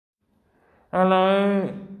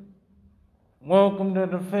Hello, welcome to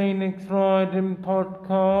the Phoenix Riding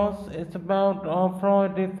Podcast. It's about our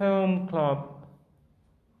Friday Film Club.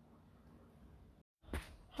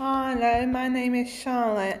 Hello, my name is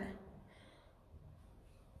Charlotte,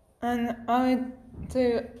 and I would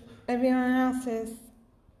do everyone else's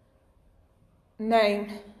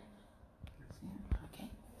name. Okay.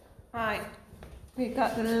 Right, we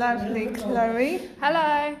got the lovely Chloe.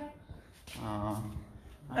 Hello.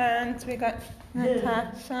 And we got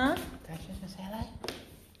Natasha. Tasha, say hello.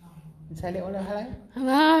 Say a little hello.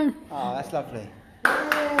 Hello. Oh, that's lovely.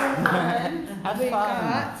 And Have we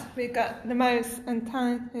fun. got the most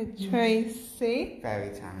talented Tracy.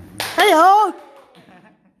 Very talented. Hello.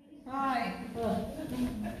 Hi.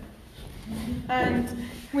 And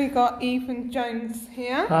we got Ethan Jones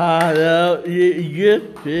here. Hello,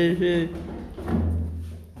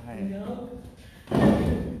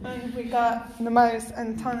 And we got the most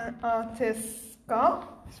talented artist,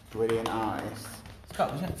 Scott. It's a brilliant artist.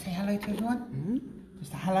 Scott, would you like to say hello to everyone? Mm-hmm.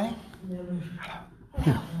 Just a hello?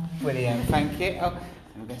 Hello. Brilliant, thank you. Oh,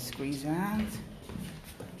 I'm going to squeeze around.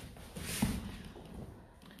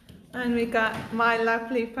 And we got my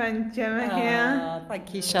lovely friend Gemma here.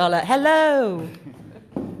 Thank you, Charlotte. Hello.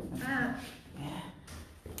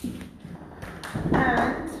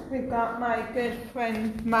 And we got my good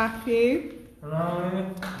friend Matthew. hello.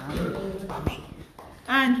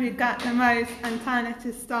 And we got the most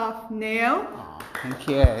talented staff, Neil. Oh, thank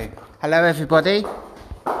you. Hello, everybody.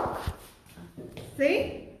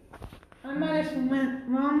 See? I managed to went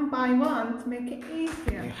one by one to make it You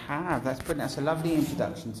easier. have. That's brilliant. That's a lovely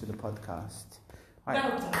introduction to the podcast.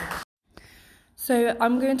 Right. So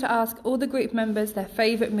I'm going to ask all the group members their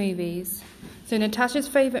favourite movies. So Natasha's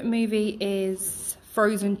favourite movie is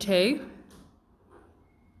Frozen 2.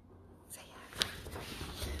 Say yeah.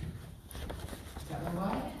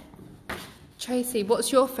 Tracy,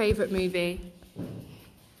 what's your favourite movie?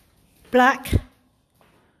 Black. Say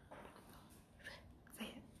it.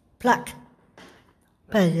 Black.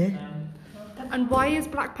 Panther. And why is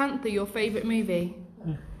Black Panther your favourite movie?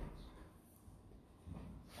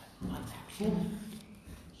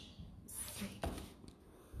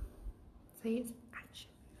 Say it's action.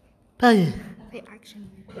 Panther. Say action.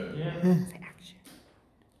 Say action.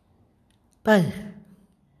 Panther.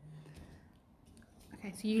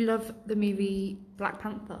 Okay, so you love the movie Black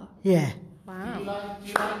Panther? Yeah. Wow. Do you like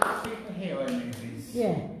superhero movies?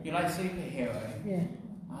 Yeah. You like superhero? Yeah.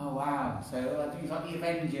 Oh wow! So things like the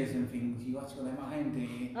Avengers and things, you watch all them at home, do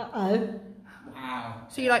you? Uh-oh. Wow!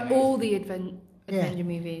 So you like Amazing. all the Yeah. Avenger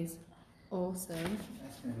movies? Awesome.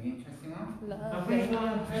 That's going to be interesting, huh? Lovely.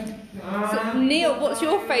 So, Neil, what's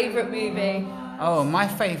your favourite movie? Oh, my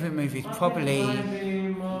favourite movie is probably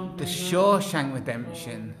The Shawshank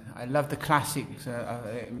Redemption. I love the classics,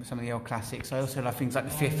 some of the old classics. I also love things like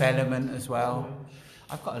The Fifth Element as well.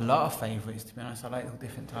 I've got a lot of favourites, to be honest. I like all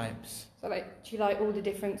different types. So, like, do you like all the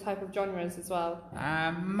different type of genres as well?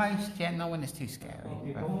 Most, yeah, no one is too scary.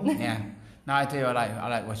 But, yeah, no, I do. I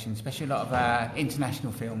like watching, especially a lot of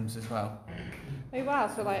international films as well. Oh wow!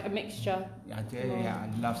 So like a mixture. Yeah, I do. Yeah, I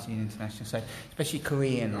love seeing international, so especially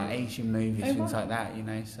Korean, like Asian movies, things like that. You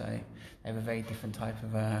know, so they have a very different type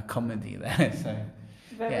of comedy there. So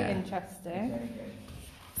Very yeah. interesting.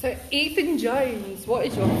 So Ethan Jones, what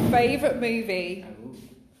is your favourite movie?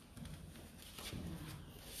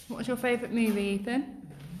 What's your favourite movie, Ethan?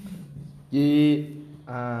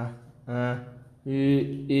 Yeah,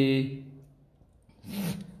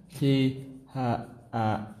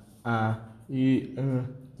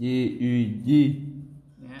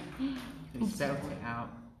 they spelt it out.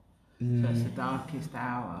 So it's The Darkest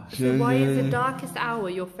Hour. So why is The Darkest Hour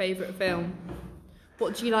your favourite film?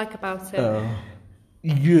 What do you like about it? Yeah.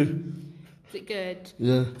 Is it good?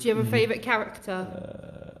 Yeah. Do you have a favourite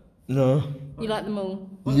character? No. You like them all?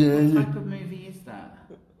 What type of movie is that?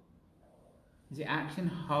 Is it action,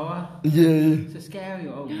 horror? Yeah. Is it scary?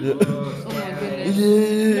 Oh, Oh my scary.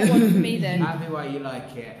 goodness. No one for me then. That'd be why you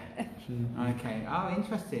like it. Okay. Oh,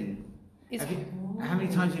 interesting. How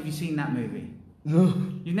many times have you seen that movie? No.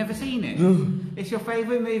 You've never seen it? No. It's your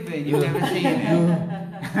favourite movie and you've never seen it?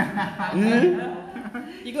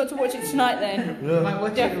 You got to watch it tonight then. You might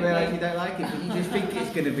watch it and realise you don't like it, but you just think it's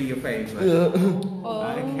going to be your favourite.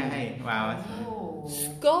 Oh. Okay. Wow. That's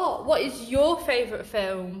Scott, what is your favourite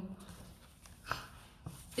film?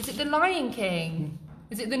 Is it The Lion King?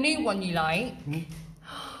 Is it the new one you like?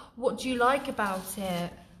 What do you like about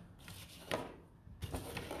it?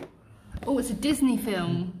 Oh, it's a Disney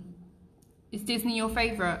film. Is Disney your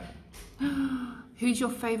favourite? Who's your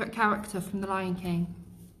favourite character from The Lion King?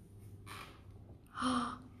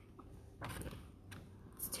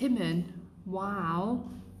 It's Timon. Wow.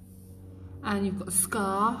 And you've got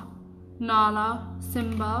Scar, Nala,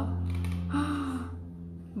 Simba.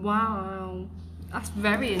 Wow. That's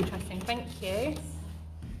very interesting. Thank you.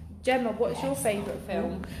 Gemma, what's your favourite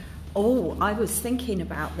film? Oh, I was thinking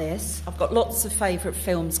about this. I've got lots of favourite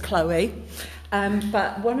films, Chloe.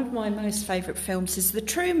 But one of my most favourite films is The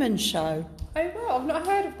Truman Show. Oh, wow, I've not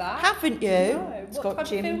heard of that. Haven't you? No. It's What got type of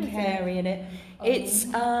Jim film is it? Carrey in it. Oh. It's,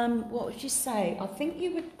 what would you say? I think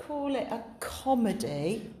you would call it a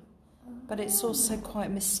comedy, but it's also quite a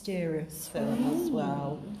mysterious film as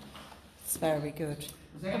well. It's very good.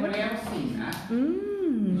 Has anybody else seen that?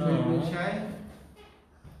 Mm.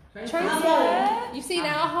 Tracy, you've seen it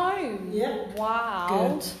at home? Yeah.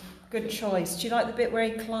 Wow. Good choice. Do you like the bit where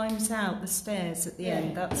he climbs out the stairs at the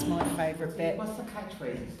end? That's my favourite bit. What's the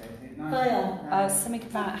catchphrase it says? Is it nice? Something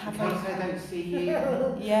about have Because a I don't see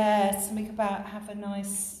you. yeah, something about have a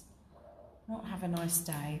nice, not have a nice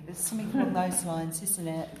day. There's something along those lines, isn't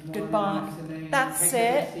it? Goodbye. That's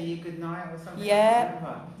it. See you good night or something. Yeah, It's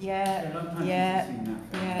been a yeah, long time yeah, since I've seen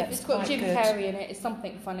that. yeah. It's got quite Jim good. Carrey in it. It's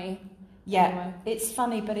something funny. Yeah, Anyway. it's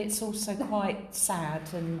funny, but it's also quite sad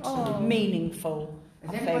and Oh. meaningful. Has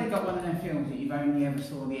I anybody think. got one of them films that you've only ever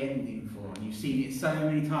saw the ending for, and you've seen it so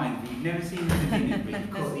many times, but you've never seen the beginning, but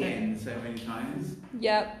you've caught the end so many times?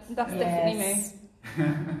 Yeah, that's definitely Yes. me.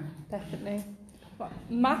 Definitely. Right.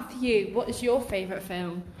 Matthew, what is your favourite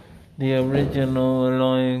film? The original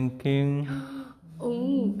Lion King.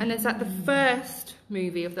 Oh, and is that the first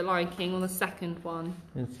movie of The Lion King or the second one?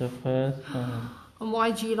 It's the first one. And why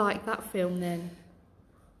do you like that film then?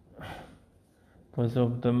 Because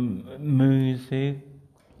of the music.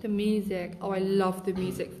 The music. Oh, I love the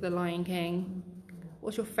music for The Lion King.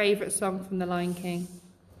 What's your favourite song from The Lion King?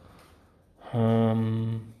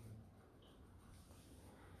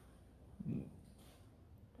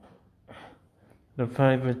 The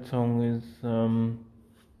favourite song is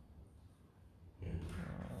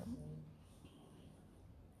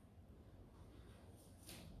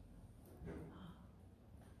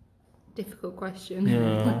Difficult question.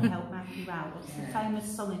 yeah. Help Matthew out. What's the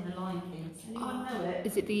famous song in The Lion King? Does anyone know it?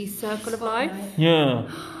 Is it The Circle of Life? Yeah.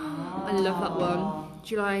 I love that one.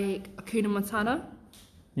 Do you like Hakuna Matata?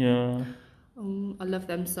 Yeah. I love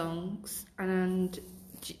them songs. And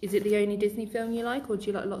is it the only Disney film you like, or do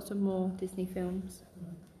you like lots of more Disney films?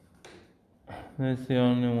 That's the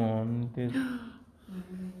only one.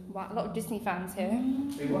 Wow, a lot of Disney fans here.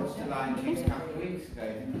 We watched The Lion King a couple of weeks ago,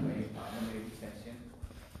 didn't we? Part of the movie session.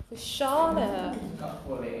 Charlotte, Got to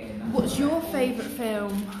pull it in. what's your favourite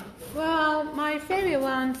film? Well, my favourite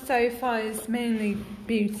one so far is mainly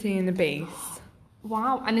Beauty and the Beast.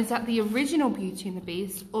 Wow, and is that the original Beauty and the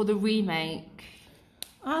Beast or the remake?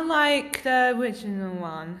 I like the original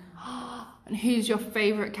one. And who's your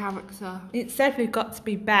favourite character? It's definitely got to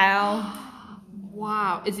be Belle.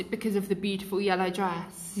 Wow, is it because of the beautiful yellow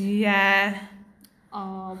dress? Yeah.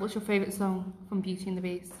 What's your favourite song from Beauty and the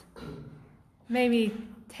Beast? Maybe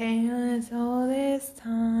Taylor's All This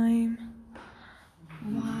Time.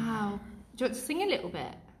 Wow. Do you want to sing a little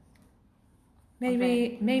bit?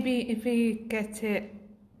 Maybe if we get it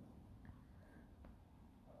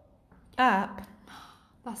up.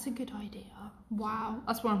 That's a good idea. Wow,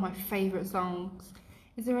 that's one of my favourite songs.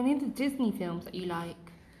 Is there any of the Disney films that you like?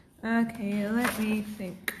 Okay, let me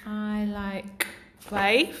think. I like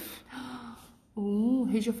Brave. Ooh,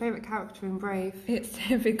 who's your favourite character in Brave? It's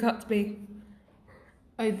definitely got to be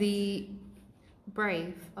Oh, the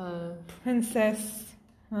Brave. Princess.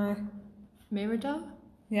 Merida?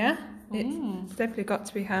 Yeah, Mm. it's definitely got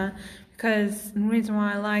to be her. Because the reason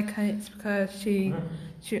why I like her is because she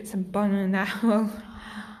shoots a bow and arrow.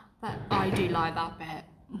 I do like that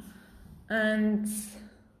bit. And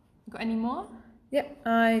Got any more? yep,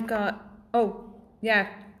 I got. Oh, yeah,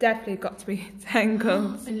 definitely got to be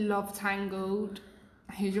Tangled. I love Tangled.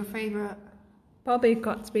 Who's your favourite? Probably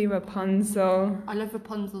got to be Rapunzel. I love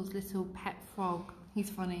Rapunzel's little pet frog. He's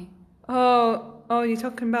funny. Oh, you're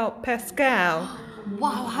talking about Pascal.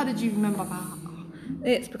 Wow, how did you remember that?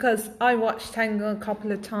 It's because I watched Tangled a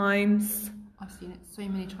couple of times. I've seen it so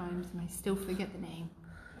many times and I still forget the name.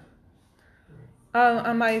 Oh,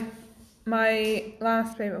 and my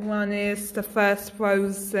last favourite one is the first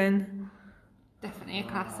Frozen. Definitely a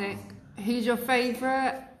classic. Who's your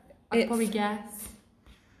favourite? I'd It's- probably guess.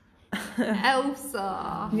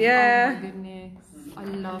 Elsa. Yeah. Oh my goodness. I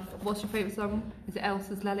love. What's your favourite song? Is it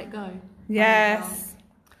Elsa's Let It Go? Yes.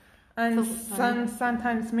 And Feel funny.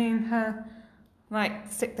 sometimes me and her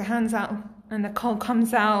stick the hands out and the coal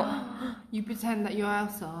comes out You pretend that you're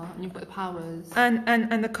Elsa and you've got the powers.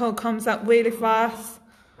 and the coal comes out really fast.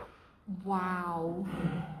 Wow.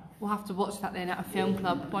 We'll have to watch that then at a film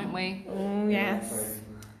club, won't we? Oh, yes.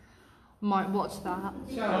 Might watch that.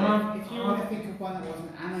 So, if you were to think of one that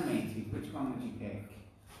wasn't animated, which one would you pick?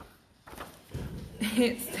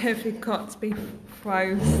 It's definitely got to be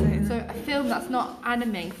Frozen. So a film that's not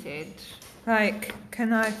animated. Like,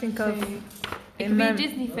 can I think of... It could be a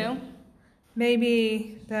Disney film.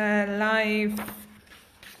 Maybe the live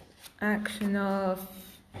action of...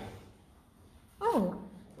 Oh,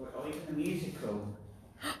 Or even a musical?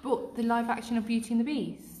 But the live action of Beauty and the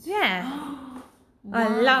Beast. yeah. I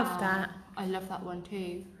Wow. love that. I love that one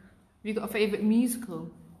too. Have you got a favourite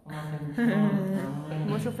musical?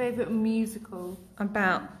 What's your favourite musical?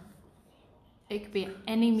 About... It could be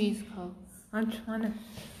any musical. I'm trying to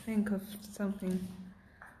think of something.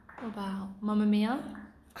 What about Mamma Mia?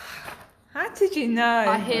 How did you know?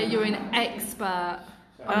 I hear you're an expert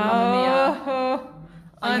on Mamma Mia. Oh,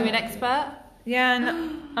 Are you an expert? yeah,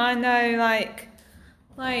 I know, like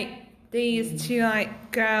these two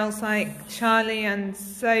like girls, like Charlie and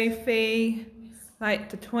Sophie, like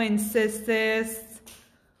the twin sisters.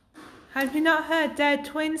 Have you not heard they're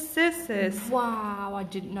twin sisters? Wow, I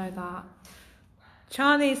didn't know that.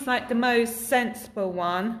 Charlie's like the most sensible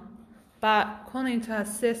one, but according to her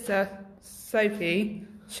sister Sophie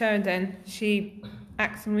Sheridan, she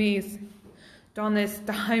actually reads Donna's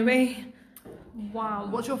diary. Wow,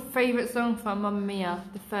 what's your favourite song from Mamma Mia,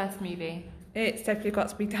 the first movie? It's definitely got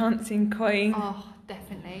to be Dancing Queen. Oh,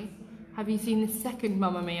 definitely. Have you seen the second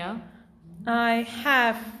Mamma Mia? I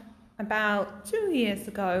have about 2 years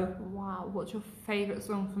ago. Wow, what's your favourite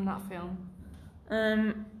song from that film?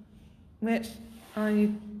 Which I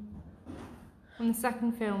From the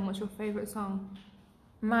second film, what's your favourite song?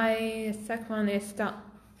 my second one is that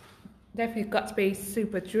definitely got to be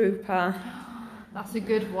Super Trooper. That's a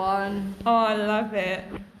good one. Oh, I love it.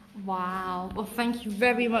 Wow. Well, thank you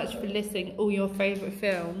very much for listing all your favourite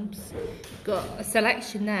films. Got a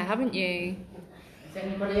selection there, haven't you? Has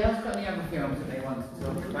anybody else got any other films that they want to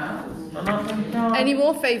talk about? And I think Charlie, Any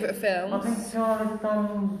more favourite I films? think Charlie's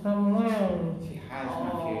done some well. She has,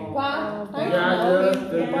 Matthew. Wow. I'm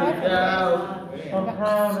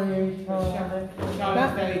proud of you, Charlie.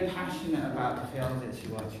 Charlotte's very passionate about the films that she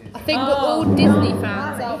watches. I think we're all Disney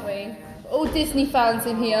fans, aren't we? All Disney fans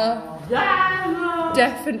in here.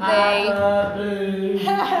 Definitely.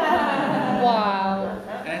 Wow.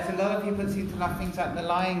 And there's a lot of people that seem to love things like The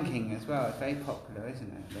Lion King as well. It's very popular, isn't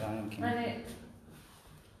it? The Lion King.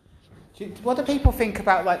 What do people think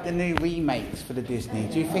about like the new remakes for the Disney?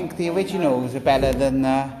 Do you think the originals are better than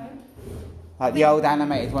like the old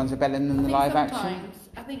animated ones are better than the live action?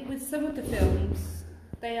 I think with some of the films,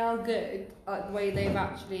 they are good, like the way they've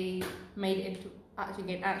actually made it into actually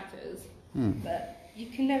getting actors. But you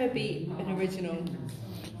can never beat an original.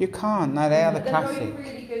 You can't. No, they are the They're classic.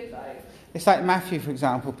 really good though. It's like Matthew, for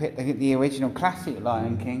example, picked the original classic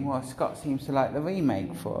Lion King, while Scott seems to like the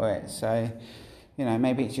remake for it. So, you know,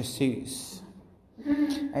 maybe it just suits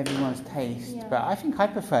everyone's taste. Yeah. But I think I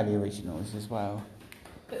prefer the originals as well.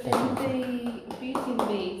 But then the Beauty and the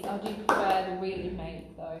Beast, I do prefer the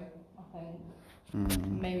remake though, I think.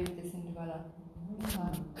 Maybe with the Cinderella.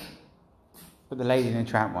 But the Lady and the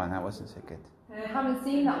Tramp one, that wasn't so good. I haven't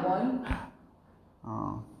seen that one.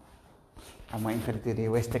 Oh, I'm waiting for the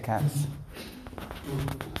Aristocats.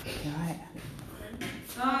 Right.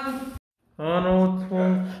 Arnold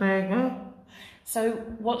Schwarzenegger. So,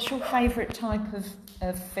 what's your favourite type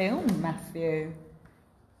of film, Matthew?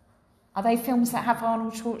 Are they films that have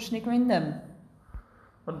Arnold Schwarzenegger in them?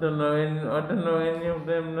 I don't know any of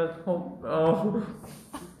them that's called. Oh.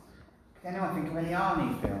 Can anyone think of any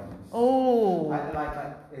Arnie films? Oh, Like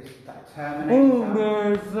is that Terminator? Oh,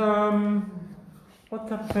 there's what's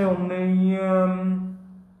that film?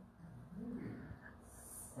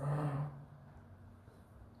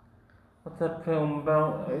 What's that film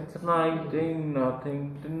about? It's 19, I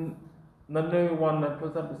think. The new one that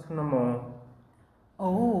was at the cinema.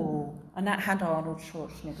 oh, and that had Arnold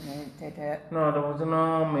Schwarzenegger in it, did it? No, there was an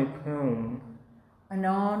army film. An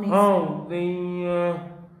Arnie Oh, the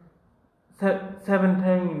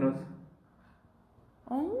 17.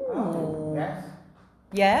 Or Oh, Yes.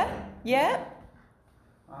 yeah, yeah.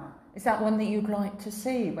 Right. Is that one that you'd like to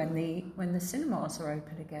see when the cinemas are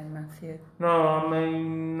open again, Matthew? no, I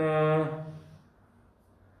mean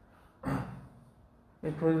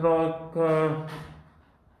it was like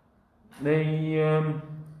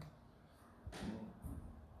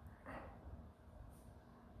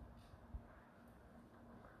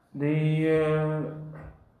the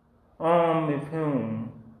army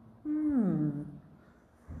film.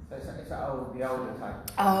 So it's the older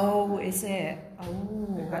type. Oh, is it?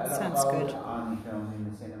 Oh, They've got that a lot sounds of good. older Arnie films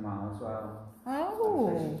in the cinema as well.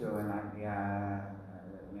 Oh, Doing like the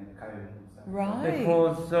code and stuff. right. It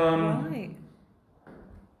was Right.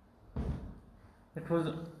 it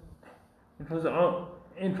was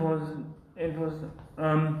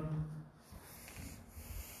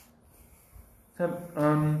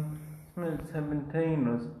 17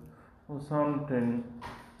 or something.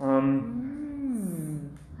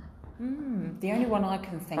 The only one I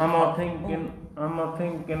can think Am of. I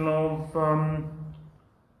thinking of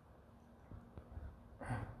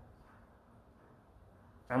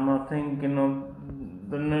Am I thinking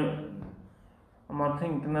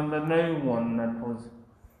of the new one that was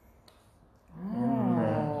in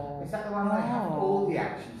there? Oh. Is that the one where you have all the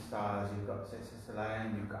action stars? You've got Sylvester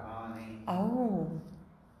Stallone, you've got Arnie. Oh.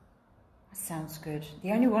 That sounds good.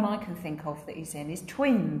 The only one I can think of that he's in is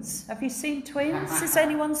Twins. Have you seen Twins? Has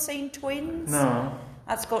anyone seen Twins? No.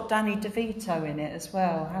 That's got Danny DeVito in it as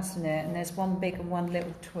well, hasn't it? And there's one big and one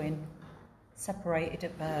little twin, separated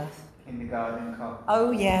at birth. Kindergarten Cop.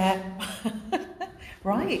 Oh, yeah.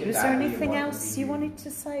 Right. What's your Was there dad anything you want else to you be wanted to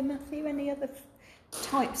say, Matthew? Any other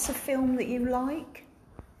types of film that you like?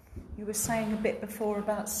 You were saying a bit before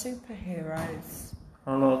about superheroes.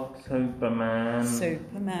 I like Superman.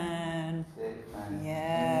 Superman.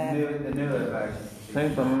 Yeah. The newer version.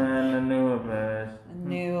 Superman, the newer version. The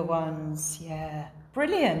newer ones, yeah.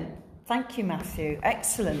 Brilliant. Thank you, Matthew.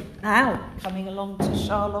 Excellent. Now, coming along to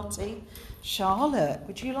Charlotte. Charlotte,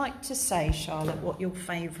 would you like to say, Charlotte, what your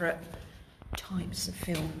favourite types of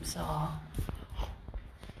films are?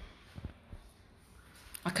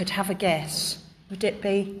 I could have a guess. Would it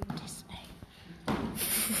be Disney?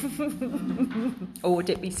 Or would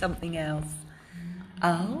it be something else?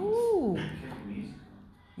 Oh.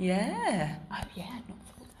 Yeah. Oh, yeah, not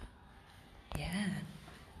thought that. Yeah.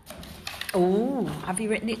 Oh, have you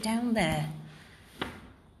written it down there?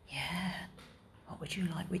 Yeah. What would you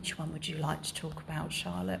like? Which one would you like to talk about,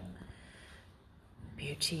 Charlotte?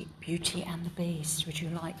 Beauty and the Beast. Would you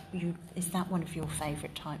like? Is that one of your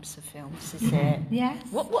favourite types of films? Is it? Yes.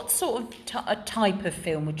 What sort of a type of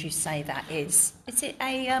film would you say that is? Is it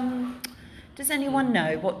a Does anyone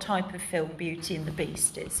know what type of film Beauty and the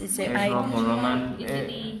Beast is? Is it It's like a Is romantic. it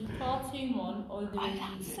the cartoon one or the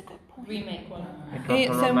That's a good point. remake one?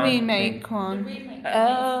 It's a remake The one. remake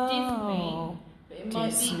Oh. Disney, but it might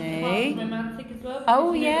Disney. be quite romantic as well.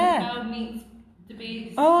 Oh, because, you know, yeah. Belle meets the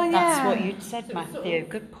Beast. Oh yeah. That's what you'd said, So it's sort Matthew. of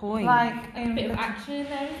Good point. Like A bit of action in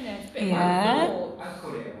there, isn't it? It's a bit Yeah. of I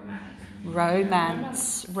call it a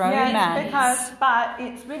Romance. romance. Yeah, but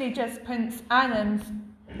it's really just Prince Adam's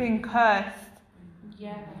being cursed.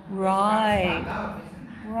 yeah. Right.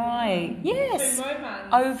 Right. Yes. So romance.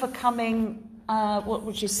 Overcoming. What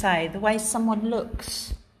would you say? The way someone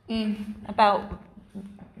looks. About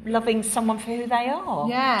loving someone for who they are.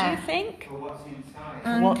 Yeah. Do you think? For what's inside.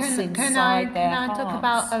 And What's can inside their I talk hearts?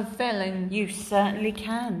 about a villain? You certainly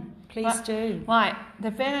can. Please Right. do. Right, the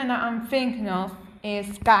villain that I'm thinking of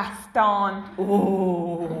is Gaston.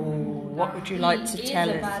 Oh, what would you like to He tell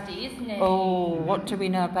is a us? baddie, isn't it? Oh, what do we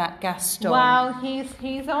know about Gaston? Well,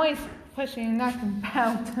 he's always pushing Ned and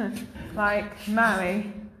Belle to like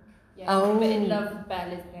marry. Yeah, Oh. But in love with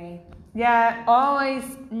Belle, isn't he? Yeah, always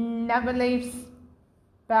never leaves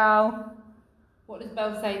Belle. What does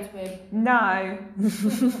Belle say to him? No.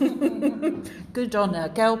 Good on her.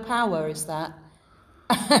 Girl power, is that?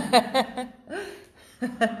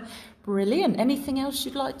 Brilliant. Anything else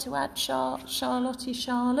you'd like to add, Charlotte?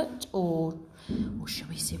 Or shall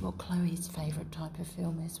we see what Chloe's favourite type of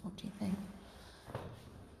film is? What do you think?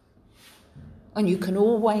 And you can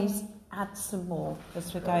always add some more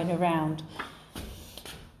as we're going around.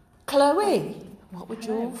 Chloe, what would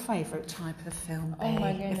your favourite type of film be Oh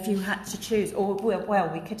my if you had to choose? Or, well,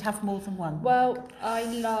 we could have more than one. Well, I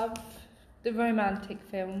love the romantic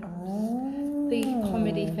film, Oh. the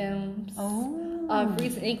comedy films. Oh. I've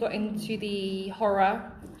recently got into the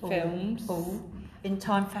horror films. Oh. In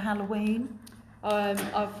time for Halloween?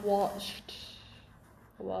 I've watched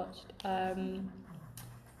The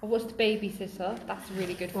Babysitter. That's a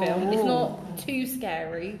really good film. It's not too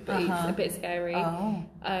scary, but it's a bit scary. Oh.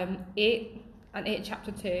 It and It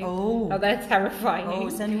Chapter 2. Oh. They're terrifying. Oh,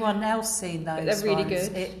 has anyone else seen those? But they're really ones?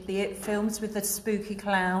 good. The It films with the spooky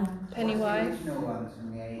clown. Pennywise. The original ones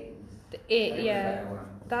from the 80s. Yeah,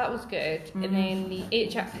 that was good. And then the It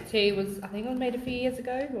Chapter 2 was, I think it was made a few years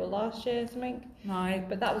ago or last year or something. No.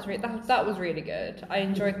 But that was that was really good. I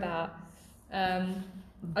enjoyed that.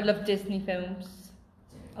 I love Disney films.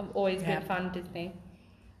 I've always been a fan of Disney.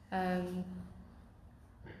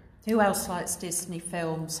 Who else likes Disney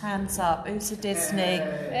films? Hands up. Who's a Disney?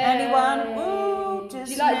 Anyone? Woo! Disney.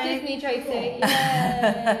 Do you like Disney, Tracy? Yay!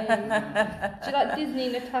 Do you like Disney,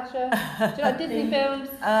 Natasha? Do you like Disney films?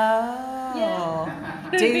 Oh. Yeah.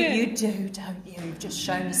 Do you do, don't you? You've just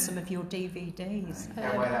shown us some of your DVDs.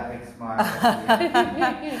 Yeah, wear that big smile.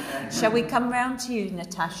 Shall we come round to you,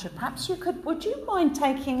 Natasha? Perhaps would you mind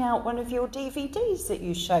taking out one of your DVDs that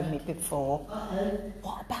you showed me before?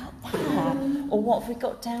 What about that? Or what have we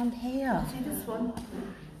got down here? See this one?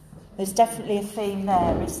 There's definitely a theme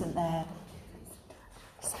there, isn't there?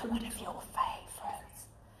 Is that one of your favourites?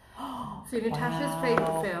 So Natasha's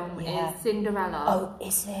favourite film is Cinderella. Oh,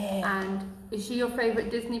 is it? And is she your favourite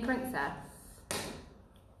Disney princess?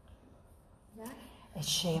 Is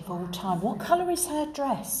she of all time? What colour is her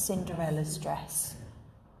dress, Cinderella's dress?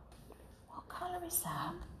 What colour is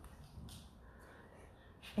that?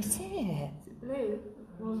 Is it? Blue.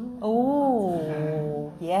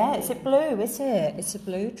 Oh, yeah. Is it blue? Is it? It's a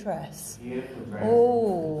blue dress. Beautiful dress.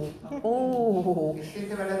 Oh. Is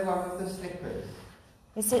Cinderella the one with the slippers?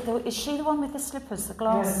 Is she the one with the slippers? The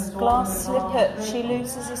glass slipper. She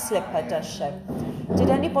loses a slipper, does she? Did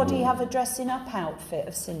anybody have a dressing up outfit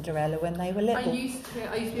of Cinderella when they were I little? used to be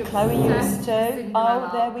Chloe obsessed used to. with Cinderella. Oh,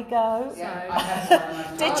 there we go. Yeah, I had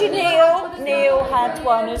one. Did you, Neil? Neil had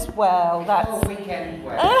one as well. That's. Oh, weekend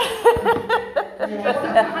wear.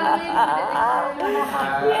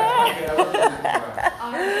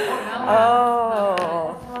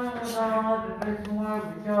 Oh.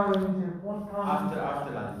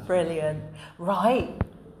 After lunch. Brilliant. Right.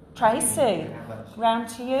 Tracy, round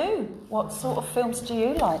to you. What sort of films do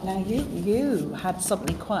you like? Now, you had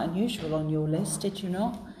something quite unusual on your list, did you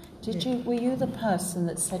not? Did you? Were you the person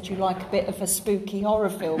that said you like a bit of a spooky horror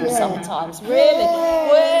film sometimes? Really?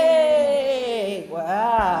 Way!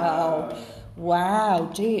 Wow.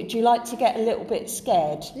 Wow. Do you like to get a little bit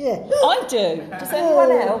scared? Yeah. I do. Does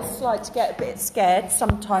anyone else like to get a bit scared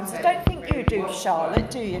sometimes? I don't think you do,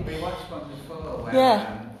 Charlotte, do you? We watched one before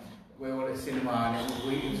where we were all at cinema and it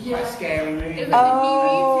was quite scary movie. It was like the New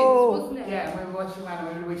Mutants, wasn't it? Yeah, we were watching one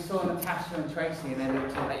and we saw Natasha and Tracy and then it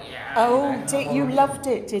was like, yeah. Oh, you loved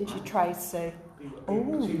it, did you, Tracy? 2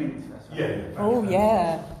 minutes. Oh,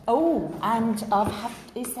 yeah. Oh, and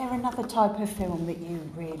is there another type of film that you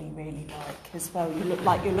really, really like as well? You look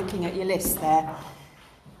like you're looking at your list there.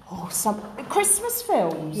 Oh, some Christmas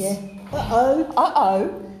films. Yeah. Uh-oh.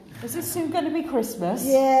 Uh-oh. Is it soon going to be Christmas?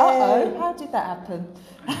 Yeah. Uh-oh. How did that happen?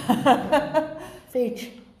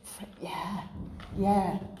 Fridge. Yeah.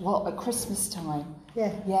 Yeah. What, at Christmas time?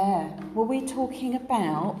 Yeah. Yeah. Were we talking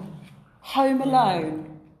about Home Alone?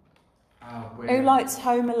 Who likes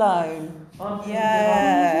Home Alone?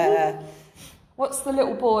 Yeah. What's the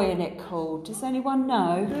little boy in it called? Does anyone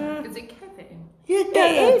know? Is it Kevin? You It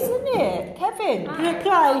don't is, isn't it? Kevin. You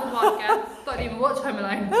play. Oh, don't even watch Home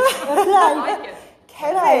Alone. I Play. like it.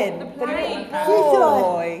 Kevin. The The play. little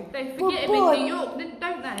boy. They Good forget him boy. in New York,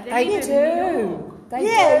 don't they? They leave him in New York. do. They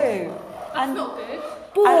Yes. do. That's not good.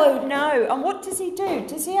 Boy. No, and what does he do?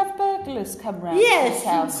 Does he have burglars come round Yes. to his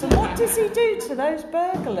house? And what does he do to those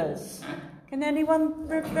burglars? Can anyone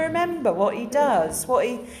remember what he does?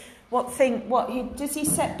 Does he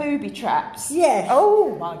set booby traps? Yes.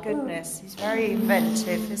 Oh my goodness, he's very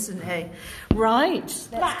inventive, isn't he? Right,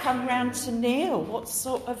 let's come round to Neil. What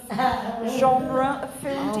sort of genre of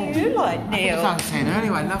film do you like, As Neil? I was saying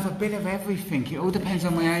earlier, I love a bit of everything. It all depends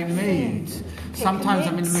on my own mood. Sometimes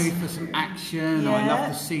I'm in the mood for some action, or I love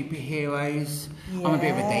the superheroes. I'm a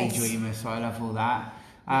bit of a daydreamer, so I love all that.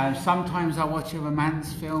 Sometimes I watch a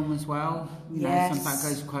romance film as well. You know, that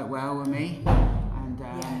goes quite well with me. And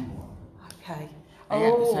Okay.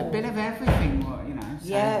 it's a bit of everything, you know.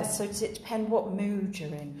 So So does it depend what mood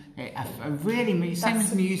you're in? Same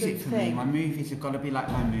as a music good for me. thing. My movies have got to be like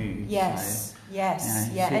my mood. Yes, So, yes,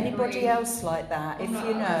 yeah, so- Anybody else like that? If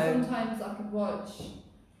you know. Sometimes I could watch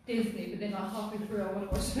Disney, but then like halfway through I want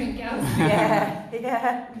to watch something else. Yeah.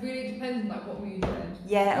 It really depends like what mood you're in.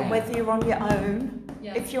 Yeah, and whether you're on your own.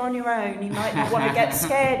 Yeah. If you're on your own, you might not want to get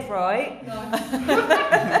scared, right? No.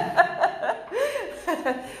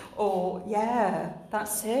 Or,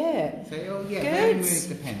 that's it. So, very Good. mood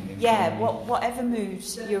dependent. Yeah, whatever mood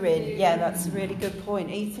you're in. Yeah, that's a really good point.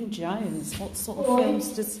 Ethan Jones, what sort of films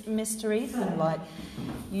does Mr. Ethan like?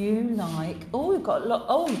 You like... Oh, we've got a lot...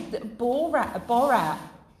 Oh, Borat.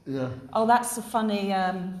 Yeah. Oh, that's a funny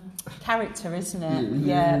character, isn't it?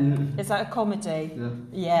 Yeah. Is that a comedy?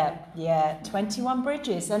 Yeah. 21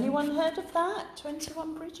 Bridges. Anyone heard of that?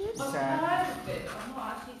 21 Bridges? I've heard of it, but I've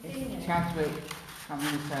not actually seen it. Chadwick,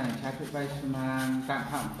 Chadwick Boseman from Black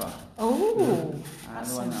Panther. Oh, The one that that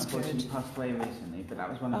sounds unfortunately good. passed away recently, but that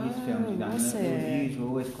was one of his films. Oh, And was the it? reviews were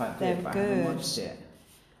always quite They good, were but I haven't good. watched it.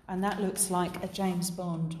 And that looks like a James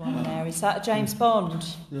Bond one there. Is that a James Bond?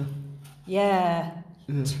 Yeah. Yeah.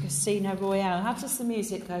 To Casino Royale. How does the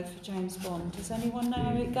music go for James Bond? Does anyone know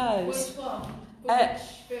how it goes? Which one?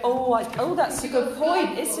 That's a good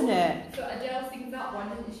point, isn't it? So Adele sings that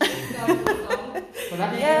one, isn't she? Song. Well,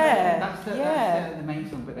 that's Yeah. the main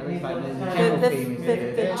song, but there is like the general theme.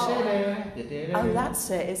 Oh, that's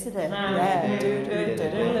it, isn't it? Yeah.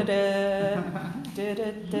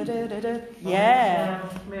 Yeah.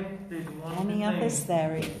 Any others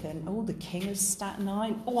there, Ethan? Oh, The King of Staten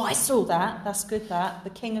Island. Oh, I saw that. That's good, that. The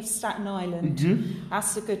King of Staten Island.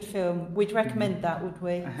 That's a good film. We'd recommend that, would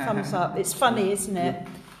we? Thumbs up. It's funny, isn't it?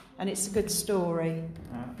 And it's a good story.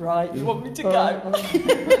 Right, you want me to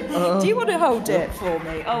go? Do you want to hold it for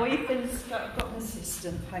me? Oh, Ethan's got an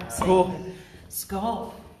assistant. Thanks, Ethan.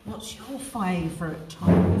 Scott, what's your favourite type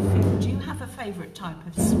of film? Do you have a favourite type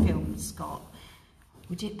of film, Scott?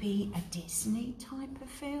 Would it be a Disney type of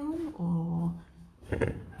film or...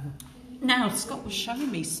 Now, Scott was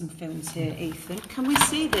showing me some films here, Ethan. Can we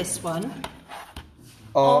see this one?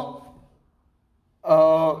 Yeah,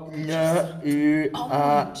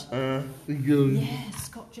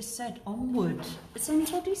 Scott just said Onward. Has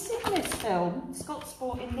anybody seen this film? Scott's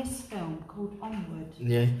brought in this film called Onward.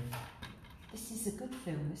 Yeah. This is a good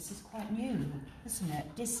film. This is quite new, isn't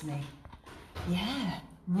it? Disney. Yeah,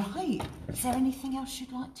 right. Is there anything else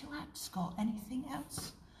you'd like to add, Scott? Anything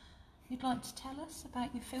else you'd like to tell us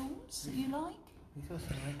about your films that you like? He's also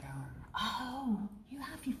wrote down. Oh,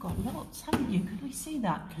 you've got lots, haven't you? Could we see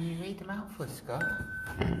that? Can you read them out for us, Scott?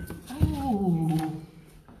 Oh,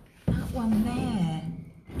 that one there.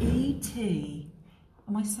 E.T.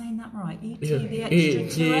 Am I saying that right? E.T. the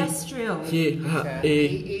extraterrestrial.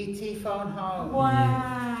 E.T. phone home.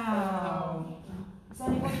 Wow. Has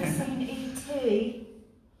anybody seen E.T.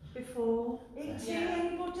 before? E.T.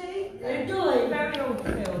 Anybody? Very old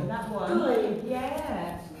film, that one.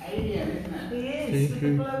 Yeah. Alien, isn't it? He is, with the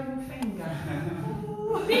glowing finger.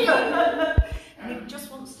 And he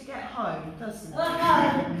just wants to get home, doesn't he?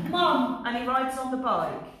 Mum! And he rides on the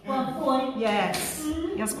bike. Yes.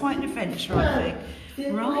 He has quite an adventure, I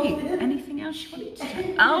think. Right. Anything else you wanted to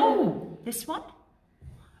say? Oh! This one?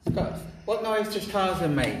 Scott, what noise does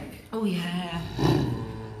Tarzan make? Oh, yeah.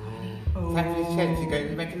 Tap his chest to go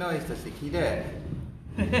make a noise, does it? Can you do it?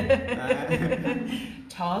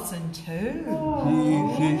 Tarzan too.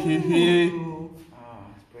 Oh, it's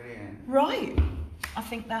brilliant. Right. I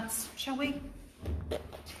think that's... Shall we?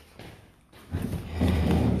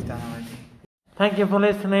 He's done already. Thank you for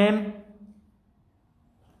listening.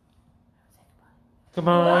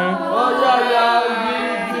 Goodbye. Goodbye.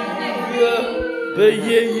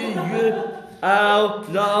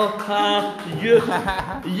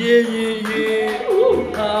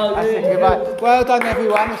 Well done,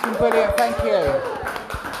 everyone. It's been brilliant. Thank you.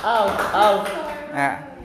 Yeah.